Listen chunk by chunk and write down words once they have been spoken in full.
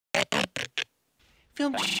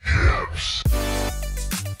Film.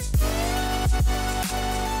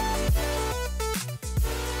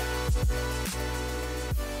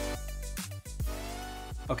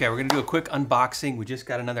 Okay, we're gonna do a quick unboxing. We just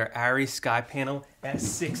got another ARRI Skypanel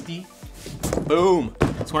S60. Boom!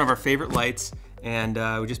 It's one of our favorite lights, and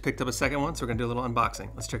we just picked up a second one, so we're gonna do a little unboxing.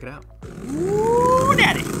 Let's check it out. Ooh,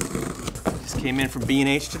 daddy! Just came in from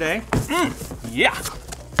B&H today. Yeah!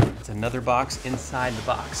 It's another box inside the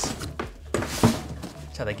box.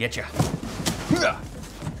 That's how they get you.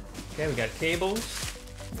 Okay, we got cables,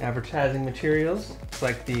 advertising materials. It's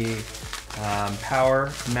like the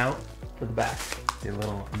power mount for the back. The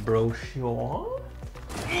little brochure.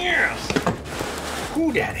 Yes!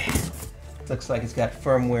 Ooh, daddy. Looks like it's got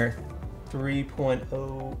firmware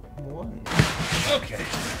 3.01. Okay,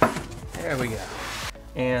 there we go.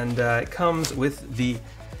 And it comes with the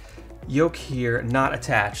yoke here not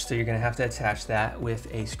attached, so you're gonna have to attach that with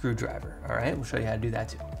a screwdriver. All right, we'll show you how to do that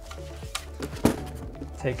too.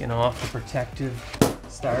 Taking off the protective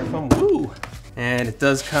styrofoam, woo! And it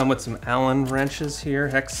does come with some Allen wrenches here,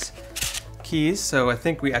 hex keys, so I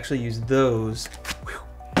think we actually use those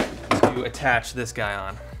to attach this guy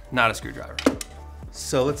on, not a screwdriver.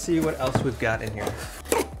 So let's see what else we've got in here.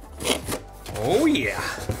 Oh yeah,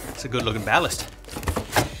 it's a good looking ballast.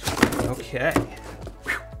 Okay,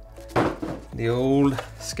 the old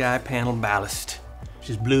Skypanel ballast.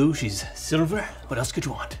 She's blue, she's silver, what else could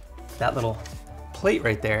you want? That little plate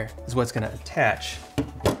right there is what's gonna attach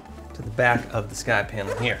to the back of the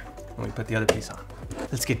Skypanel here when we put the other piece on.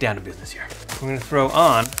 Let's get down to business here. We're gonna throw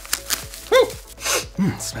on,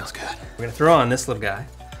 smells good. We're gonna throw on this little guy,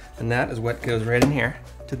 and that is what goes right in here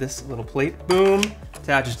to this little plate. Boom,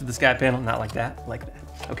 attaches to the Skypanel, not like that, like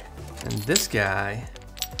that. Okay, and this guy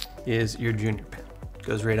is your junior pin.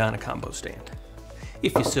 Goes right on a combo stand,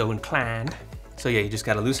 if you're so inclined. So yeah, you just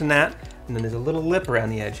gotta loosen that, and then there's a little lip around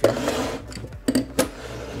the edge here.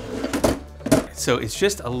 So it's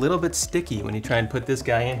just a little bit sticky when you try and put this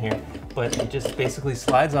guy in here, but it just basically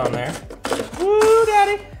slides on there. Woo,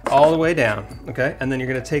 daddy! All the way down, okay? And then you're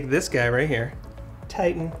gonna take this guy right here,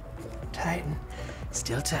 tighten, tighten,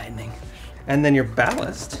 still tightening. And then your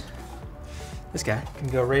ballast, this guy, can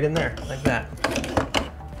go right in there, like that.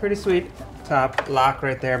 Pretty sweet. Top lock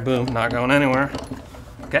right there, boom, not going anywhere.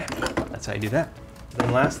 Okay, that's how you do that.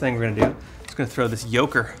 Then last thing we're gonna do is gonna throw this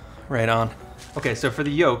yoker right on. Okay, so for the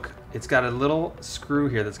yoke, it's got a little screw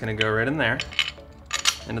here that's gonna go right in there,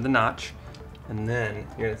 into the notch, and then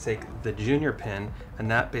you're gonna take the junior pin, and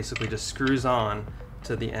that basically just screws on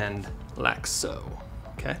to the end like so,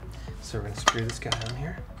 okay? So we're gonna screw this guy on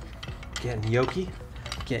here, getting yokey,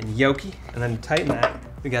 and then to tighten that,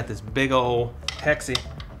 we got this big old hexy,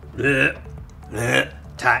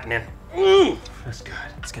 tightening. Ooh, that's good.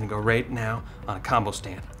 It's gonna go right now on a combo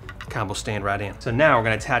stand right in. So now we're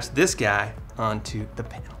gonna attach this guy onto the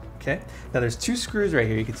panel, okay? Now there's two screws right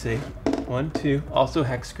here, you can see. 1, 2, also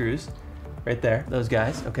hex screws, right there, those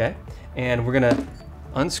guys, okay? And we're gonna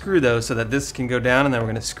unscrew those so that this can go down, and then we're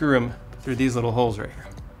gonna screw them through these little holes right here.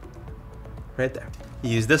 Right there.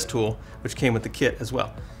 You use this tool, which came with the kit as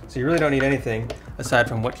well. So you really don't need anything aside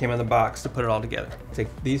from what came in the box to put it all together. Take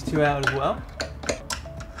these two out as well.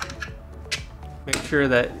 Make sure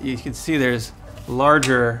that you can see there's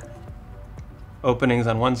larger openings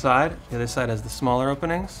on one side. The other side has the smaller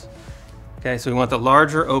openings. Okay, so we want the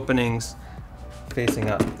larger openings facing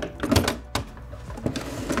up,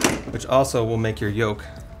 which also will make your yoke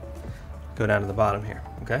go down to the bottom here,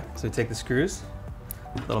 okay? So we take the screws,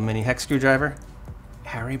 little mini hex screwdriver,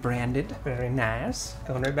 ARRI branded, very nice.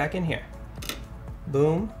 Going right back in here.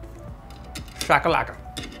 Boom, shakalaka.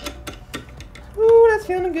 Ooh, that's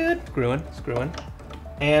feeling good. Screwing.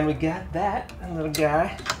 And we got that little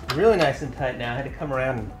guy really nice and tight now. I had to come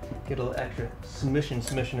around and get a little extra submission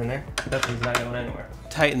in there. That thing's not going anywhere.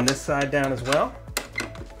 Tighten this side down as well.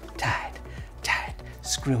 Tight,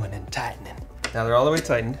 screwing and tightening. Now they're all the way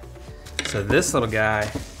tightened. So this little guy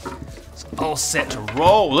is all set to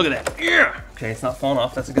roll. Look at that, yeah! Okay, it's not falling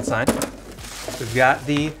off, that's a good sign. We've got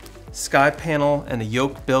the Skypanel and the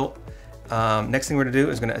yoke built. Next thing we're gonna do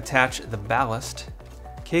is gonna attach the ballast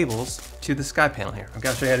cables to the Skypanel here. I've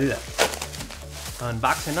gotta show you how to do that.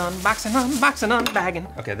 Unboxing,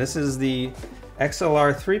 unbagging. Okay, this is the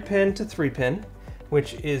XLR 3-pin to 3-pin,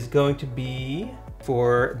 which is going to be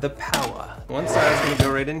for the power. One side is gonna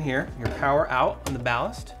go right in here, your power out on the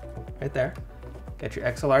ballast, right there. Get your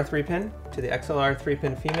XLR 3-pin to the XLR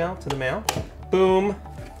 3-pin female to the male. Boom,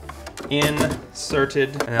 inserted.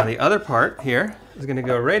 And now the other part here is gonna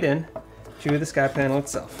go right in to the Skypanel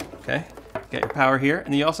itself, okay? Get your power here, and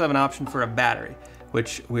then you also have an option for a battery,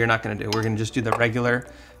 which we're not gonna do. We're gonna just do the regular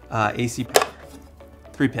AC power.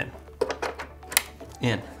 3-pin.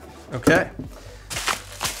 In. Okay.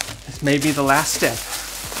 This may be the last step.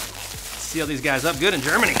 Seal these guys up good in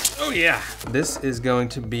Germany. Oh yeah. This is going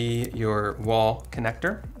to be your wall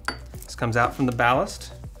connector. This comes out from the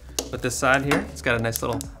ballast. But this side here, it's got a nice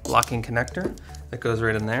little locking connector that goes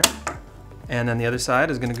right in there. And then the other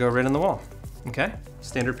side is gonna go right in the wall. Okay,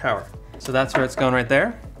 standard power. So that's where it's going right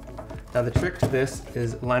there. Now the trick to this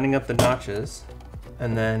is lining up the notches,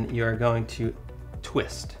 and then you're going to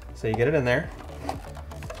twist. So you get it in there.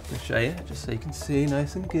 Let me show you, just so you can see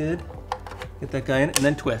nice and good. Get that guy in, and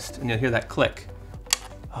then twist, and you'll hear that click.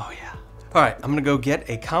 Oh yeah. All right, I'm gonna go get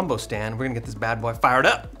a combo stand. We're gonna get this bad boy fired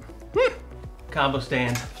up. Combo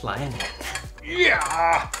stand flying in.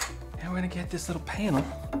 Yeah! And we're gonna get this little panel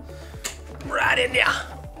right in there.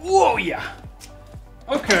 Whoa, yeah.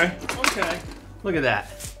 Okay, okay. Look at that.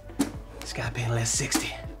 Skypanel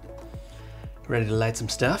S60. Ready to light some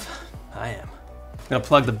stuff? I am. I'm gonna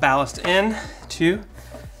plug the ballast in to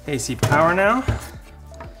AC power now.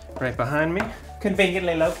 Right behind me.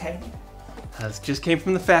 Conveniently located. This just came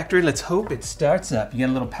from the factory. Let's hope it starts up. You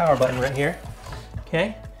got a little power button right here.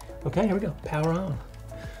 Okay. Okay, here we go. Power on.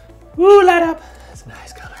 Woo, light up. That's a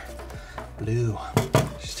nice color. Blue.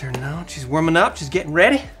 She's turning on. She's warming up. She's getting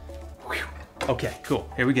ready. Whew. Okay, cool.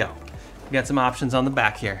 Here we go. We got some options on the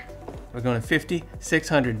back here. We're going to 50,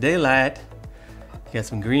 600 daylight. You got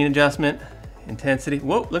some green adjustment, intensity.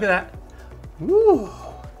 Whoa, look at that. Woo.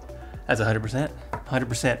 That's 100%.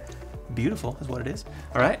 100% beautiful is what it is.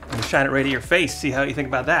 All right, I'm gonna shine it right at your face. See how you think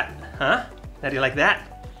about that, huh? How do you like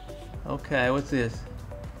that? Okay, what's this?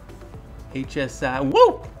 HSI,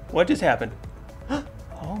 whoa! What just happened?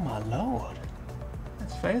 Oh my Lord,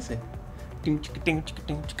 that's fancy.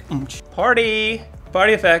 Party!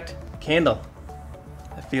 Party effect. Candle.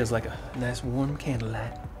 That feels like a nice warm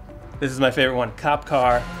candlelight. This is my favorite one, cop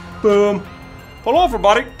car. Boom. Pull over,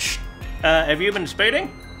 buddy. Have you been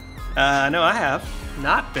speeding? No, I have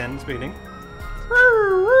not been speeding.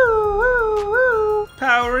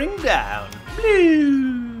 Powering down.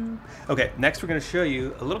 Okay, next we're gonna show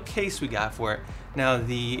you a little case we got for it. Now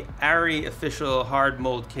the ARRI official hard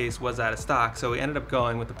mold case was out of stock, so we ended up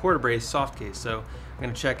going with the Port-a-Brace soft case. So I'm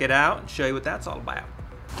gonna check it out and show you what that's all about.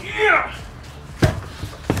 Yeah!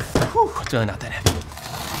 Whew, it's really not that heavy.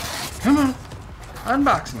 Come on,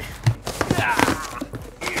 unbox me.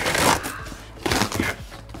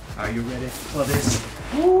 Are you ready for this?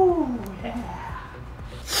 Ooh, yeah.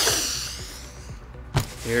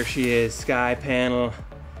 Here she is, Skypanel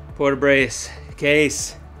Port-a-Brace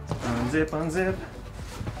Case. Unzip, unzip,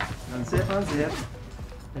 unzip, unzip.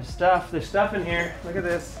 There's stuff in here. Look at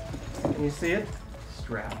this. Can you see it?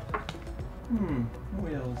 Strap.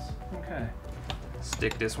 Wheels. Okay.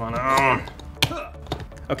 Stick this one on.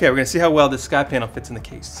 Okay, we're gonna see how well this Skypanel fits in the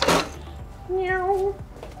case. Yeah.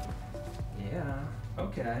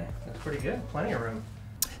 Okay, that's pretty good. Plenty of room.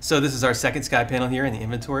 So this is our second Skypanel here in the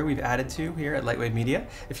inventory we've added to here at Lightweight Media.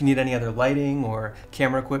 If you need any other lighting or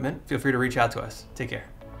camera equipment, feel free to reach out to us. Take care.